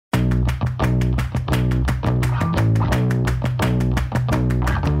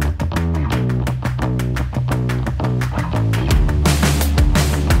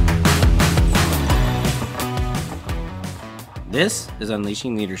This is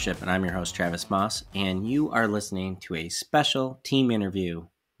Unleashing Leadership, and I'm your host, Travis Moss, and you are listening to a special team interview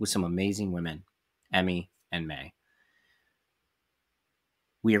with some amazing women, Emmy and May.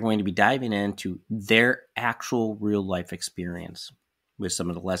 We are going to be diving into their actual real-life experience with some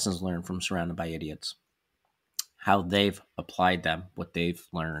of the lessons learned from Surrounded by Idiots, how they've applied them, what they've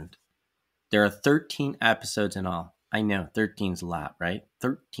learned. There are 13 episodes in all. I know, 13 is a lot, right?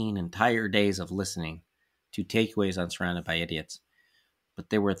 13 entire days of listening to takeaways on Surrounded by Idiots. But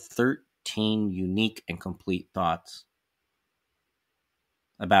there were 13 unique and complete thoughts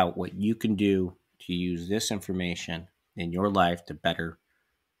about what you can do to use this information in your life to better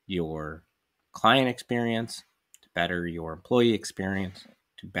your client experience, to better your employee experience,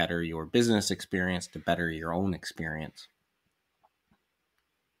 to better your business experience, to better your own experience.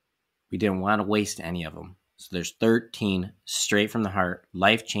 We didn't want to waste any of them. So there's 13 straight from the heart,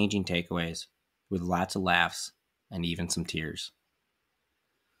 life-changing takeaways with lots of laughs and even some tears.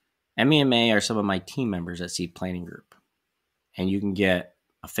 Emmy and May are some of my team members at Seed Planning Group, and you can get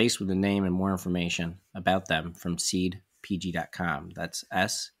a face with a name and more information about them from seedpg.com. That's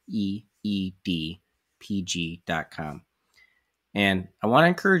SEEDPG.com. And I want to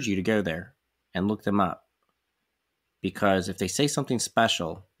encourage you to go there and look them up, because if they say something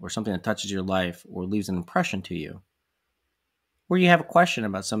special or something that touches your life or leaves an impression to you, or you have a question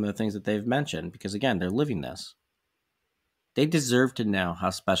about some of the things that they've mentioned, because again, they're living this, they deserve to know how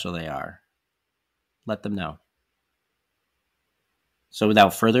special they are. Let them know. So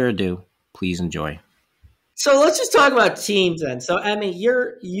without further ado, please enjoy. So let's just talk about teams then. So Emmy,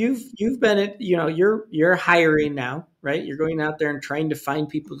 you've been at, you're hiring now, right? You're going out there and trying to find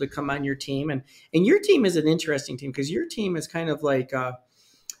people to come on your team, and your team is an interesting team because your team is kind of like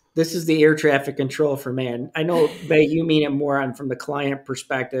this is the air traffic control for man. I know, Bay, you mean it more from the client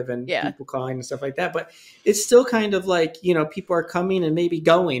perspective and people calling and stuff like that, but it's still kind of like, people are coming and maybe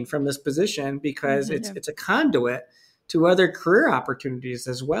going from this position because it's a conduit to other career opportunities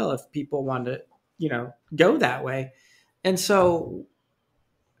as well if people want to, go that way. And so,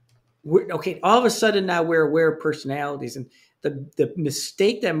 all of a sudden now we're aware of personalities, and the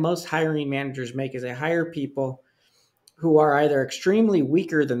mistake that most hiring managers make is they hire people who are either extremely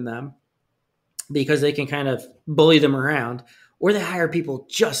weaker than them because they can kind of bully them around, or they hire people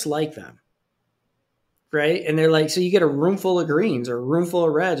just like them, right? And they're like, so you get a room full of greens or a room full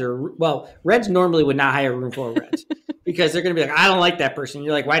of reds, reds normally would not hire a room full of reds because they're going to be like, I don't like that person.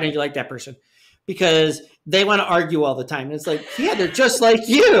 You're like, why don't you like that person? Because they want to argue all the time. And it's like, yeah, they're just like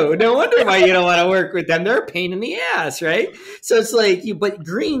you. No wonder why you don't want to work with them. They're a pain in the ass, right? So it's like, but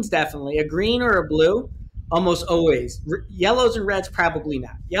greens definitely, a green or a blue, almost always. Yellows and reds, probably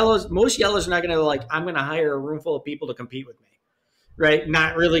not. Most yellows are not going to I'm going to hire a room full of people to compete with me, right?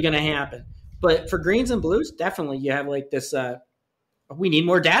 Not really going to happen. But for greens and blues, definitely you have this, we need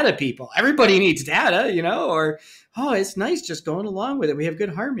more data people. Everybody needs data, or, oh, it's nice just going along with it. We have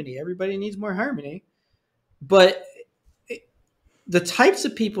good harmony. Everybody needs more harmony. But the types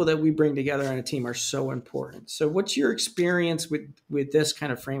of people that we bring together on a team are so important. So what's your experience with this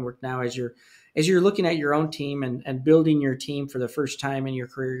kind of framework now as you're looking at your own team and building your team for the first time in your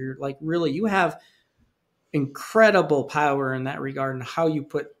career? You're like, really, you have incredible power in that regard and how you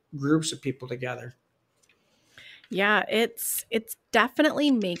put groups of people together. Yeah, it's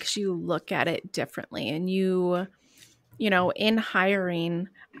definitely makes you look at it differently. And in hiring,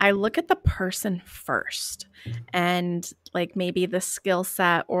 I look at the person first and maybe the skill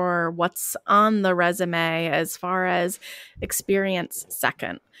set or what's on the resume as far as experience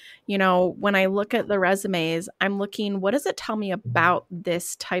second. When I look at the resumes, I'm looking, what does it tell me about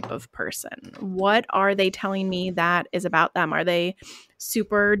this type of person? What are they telling me that is about them? Are they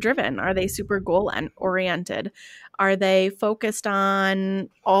super driven? Are they super goal oriented? Are they focused on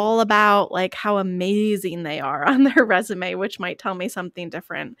all about how amazing they are on their resume, which might tell me something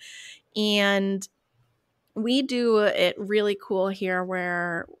different? And we do it really cool here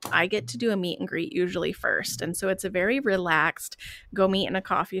where I get to do a meet and greet usually first. And so it's a very relaxed, go meet in a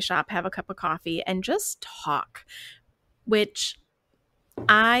coffee shop, have a cup of coffee, and just talk, which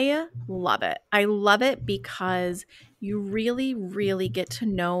I love it. I love it because you really, really get to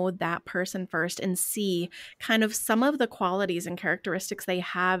know that person first and see kind of some of the qualities and characteristics they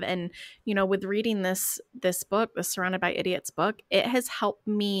have. And, with reading this book, the Surrounded by Idiots book, it has helped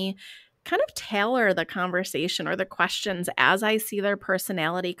me kind of tailor the conversation or the questions as I see their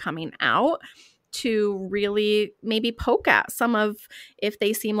personality coming out to really maybe poke at some of, if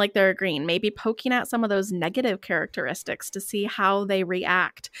they seem like they're green, maybe poking at some of those negative characteristics to see how they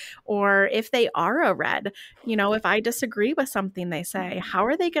react. Or if they are a red, if I disagree with something they say, how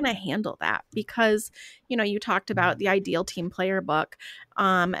are they going to handle that? Because, you talked about the ideal team player book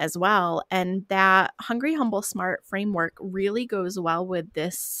as well. And that Hungry, Humble, Smart framework really goes well with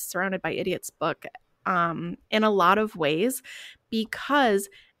this Surrounded by Idiots book in a lot of ways, because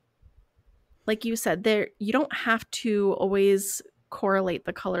like you said, you don't have to always correlate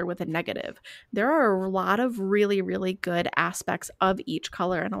the color with a negative. There are a lot of really, really good aspects of each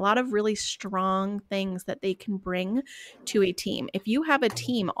color and a lot of really strong things that they can bring to a team. If you have a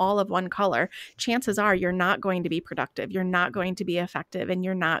team all of one color, chances are you're not going to be productive, you're not going to be effective, and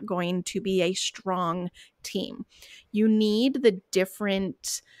you're not going to be a strong team. You need the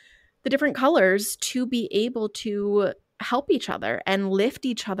different colors to be able to help each other and lift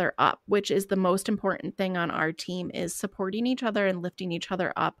each other up, which is the most important thing on our team, is supporting each other and lifting each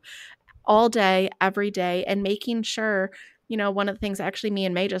other up all day, every day, and making sure, one of the things actually me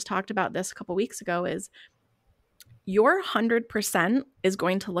and May just talked about this a couple weeks ago is your 100% is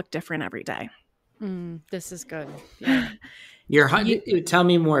going to look different every day. This is good. Yeah. Tell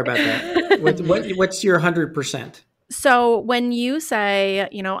me more about that. What's your 100%? So when you say,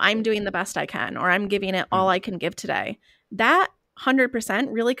 I'm doing the best I can, or I'm giving it all I can give today, that 100%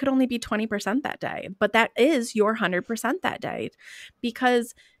 really could only be 20% that day. But that is your 100% that day,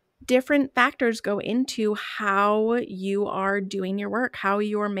 because different factors go into how you are doing your work, how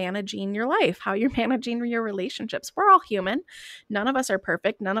you're managing your life, how you're managing your relationships. We're all human. None of us are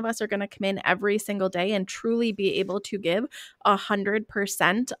perfect. None of us are going to come in every single day and truly be able to give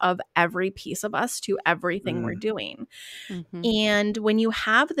 100% of every piece of us to everything we're doing. Mm-hmm. And when you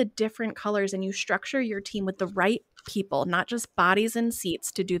have the different colors and you structure your team with the right people, not just bodies and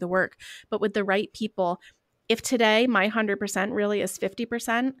seats to do the work, but with the right people. If today my 100% really is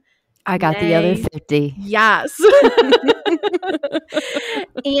 50%, I got the other 50. Yes.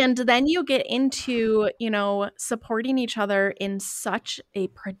 And then you get into, supporting each other in such a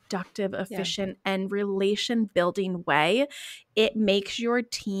productive, efficient, and relation building way. It makes your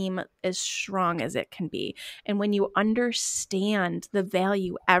team as strong as it can be. And when you understand the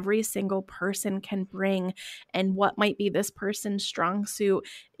value every single person can bring and what might be this person's strong suit,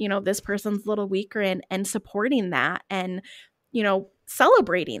 this person's a little weaker in, and supporting that and,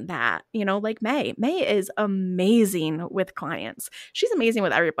 celebrating that, like May is amazing with clients. She's amazing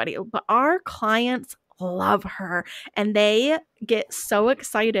with everybody, but our clients love her and they get so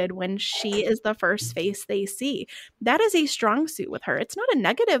excited when she is the first face they see. That is a strong suit with her. It's not a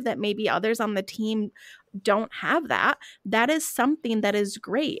negative that maybe others on the team don't have that. That is something that is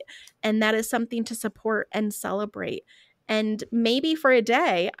great. And that is something to support and celebrate. And maybe for a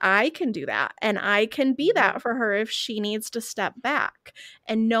day, I can do that. And I can be that for her if she needs to step back.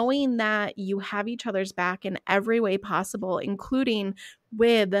 And knowing that you have each other's back in every way possible, including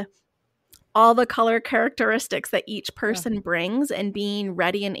with all the color characteristics that each person brings and being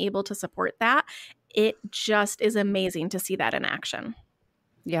ready and able to support that, it just is amazing to see that in action.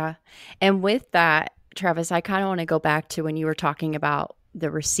 Yeah. And with that, Travis, I kind of want to go back to when you were talking about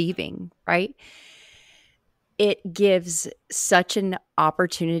the receiving, right? It gives such an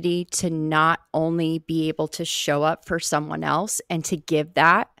opportunity to not only be able to show up for someone else and to give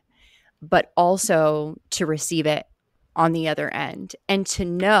that, but also to receive it on the other end, and to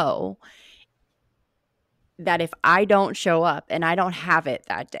know that if I don't show up and I don't have it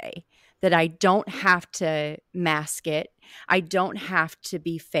that day, that I don't have to mask it. I don't have to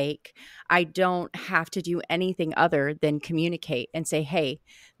be fake. I don't have to do anything other than communicate and say, hey,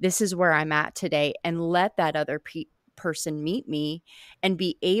 this is where I'm at today, and let that other person meet me and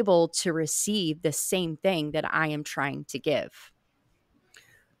be able to receive the same thing that I am trying to give.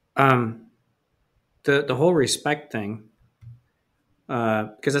 The whole respect thing,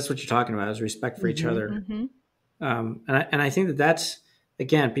 because that's what you're talking about, is respect for each other. Mm-hmm. And I think that's,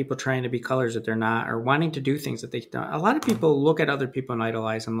 again, people trying to be colors that they're not, or wanting to do things that they don't. A lot of people look at other people and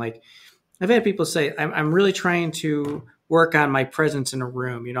idolize them. Like, I've had people say, I'm really trying to work on my presence in a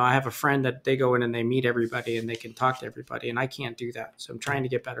room. I have a friend that they go in and they meet everybody and they can talk to everybody, and I can't do that. So I'm trying to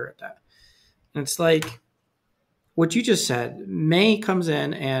get better at that. And it's like what you just said. May comes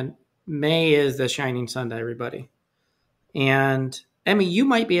in, and May is the shining sun to everybody. And I mean, you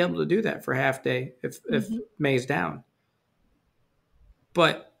might be able to do that for half day if May's down.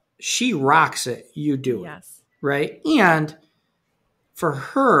 But she rocks it. You do it. Right? And for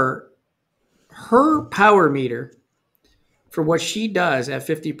her power meter for what she does at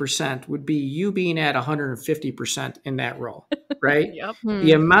 50% would be you being at 150% in that role, right? Yep.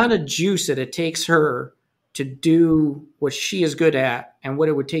 The amount of juice that it takes her to do what she is good at and what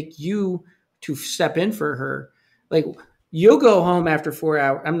it would take you to step in for her. Like, you'll go home after 4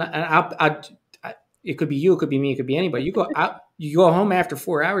 hours. It could be you, it could be me, it could be anybody. You go home after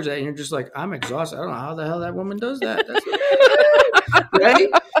 4 hours and you're just like, I'm exhausted. I don't know how the hell that woman does that. Right?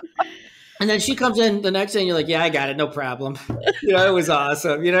 And then she comes in the next day and you're like, yeah, I got it. No problem. It was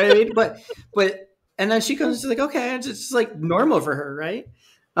awesome. You know what I mean? But, and then she comes, she's like, okay, it's just like normal for her. Right.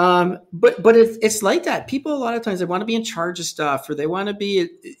 But it's like that. People, a lot of times they want to be in charge of stuff or they want to be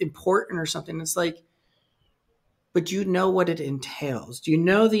important or something. It's like, but you know what it entails. Do you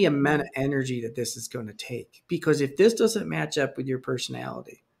know the amount of energy that this is going to take? Because if this doesn't match up with your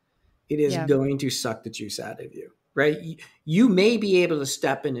personality, it is going to suck the juice out of you. Right? You may be able to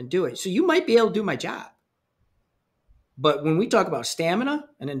step in and do it. So you might be able to do my job. But when we talk about stamina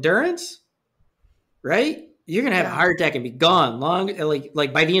and endurance, right? You're going to have a heart attack and be gone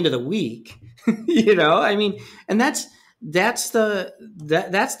like by the end of the week. I mean, and that's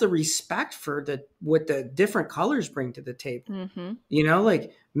the respect for what the different colors bring to the table. Mm-hmm.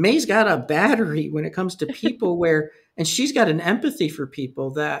 Like May's got a battery when it comes to people and she's got an empathy for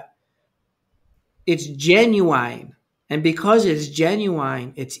people that it's genuine. And because it's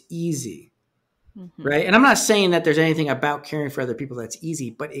genuine, it's easy. Mm-hmm. Right. And I'm not saying that there's anything about caring for other people that's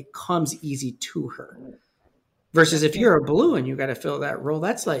easy, but it comes easy to her. Versus if you're a blue and you got to fill that role,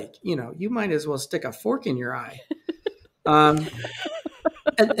 that's like, you might as well stick a fork in your eye. And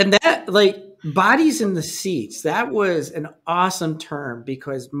that, like, bodies in the seats, that was an awesome term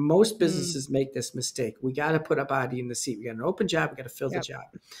because most businesses make this mistake. We got to put a body in the seat. We got an open job. We got to fill the job.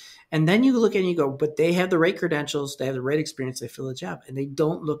 And then you look at it and you go, but they have the right credentials. They have the right experience. They fill the job. And they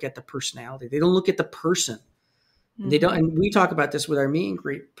don't look at the personality. They don't look at the person. Mm-hmm. They don't. And we talk about this with our meet and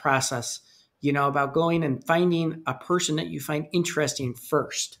greet process, about going and finding a person that you find interesting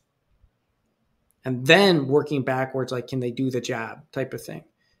first. And then working backwards, like, can they do the job type of thing,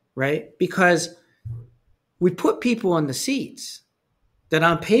 right? Because we put people in the seats that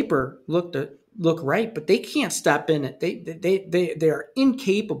on paper look right, but they can't step in it. They are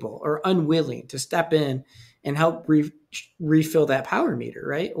incapable or unwilling to step in and help refill that power meter,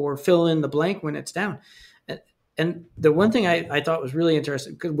 right? Or fill in the blank when it's down. And the one thing I thought was really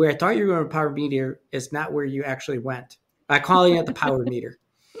interesting, because where I thought you were going to power meter is not where you actually went. I call it the power meter.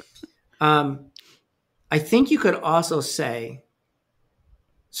 I think you could also say,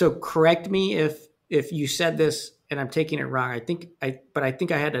 so correct me if you said this and I'm taking it wrong. I think I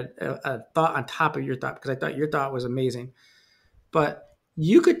had a thought on top of your thought because I thought your thought was amazing. But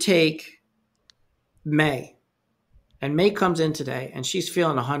you could take May, and May comes in today and she's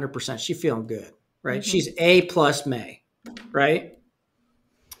feeling 100%. She's feeling good, right? Mm-hmm. She's A plus May, right?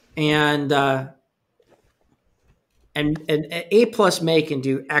 And A plus May can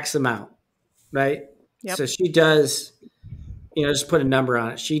do X amount, right? Yep. So she does, just put a number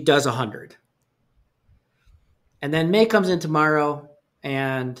on it. She does 100. And then May comes in tomorrow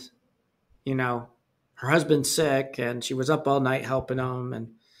and, her husband's sick and she was up all night helping him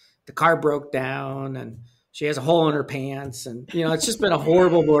and the car broke down and she has a hole in her pants and, it's just been a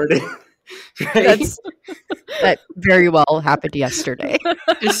horrible morning. Right? That very well happened yesterday.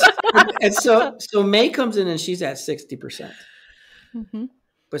 And so May comes in and she's at 60%. Mm-hmm.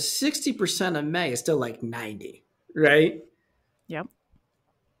 But 60% of May is still like 90, right? Yep.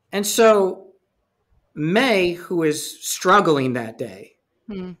 And so May, who is struggling that day,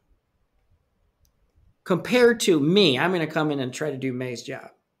 compared to me, I'm going to come in and try to do May's job.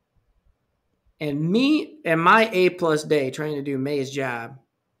 And me and my A plus day trying to do May's job.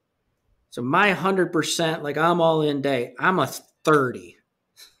 So my 100%, like I'm all in day, I'm a 30.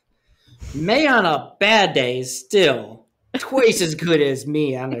 May on a bad day is still twice as good as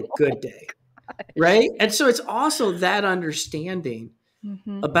me on a good day. Right? And so it's also that understanding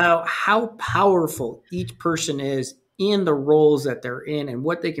about how powerful each person is in the roles that they're in and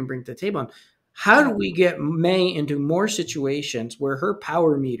what they can bring to the table. And how do we get May into more situations where her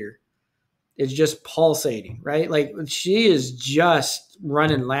power meter is just pulsating, right? Like she is just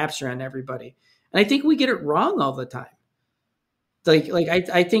running laps around everybody. And I think we get it wrong all the time.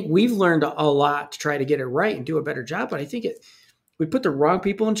 I think we've learned a lot to try to get it right and do a better job. But I think we put the wrong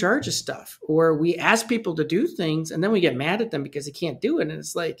people in charge of stuff, or we ask people to do things and then we get mad at them because they can't do it. And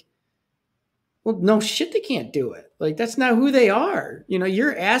it's like, well, no shit, they can't do it. Like, that's not who they are.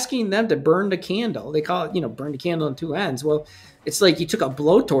 You're asking them to burn the candle. They call it, burn the candle on two ends. Well, it's like you took a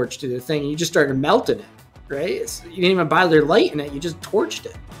blowtorch to the thing and you just started melting it, right? You didn't even bother lighting it. You just torched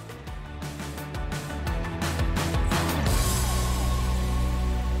it.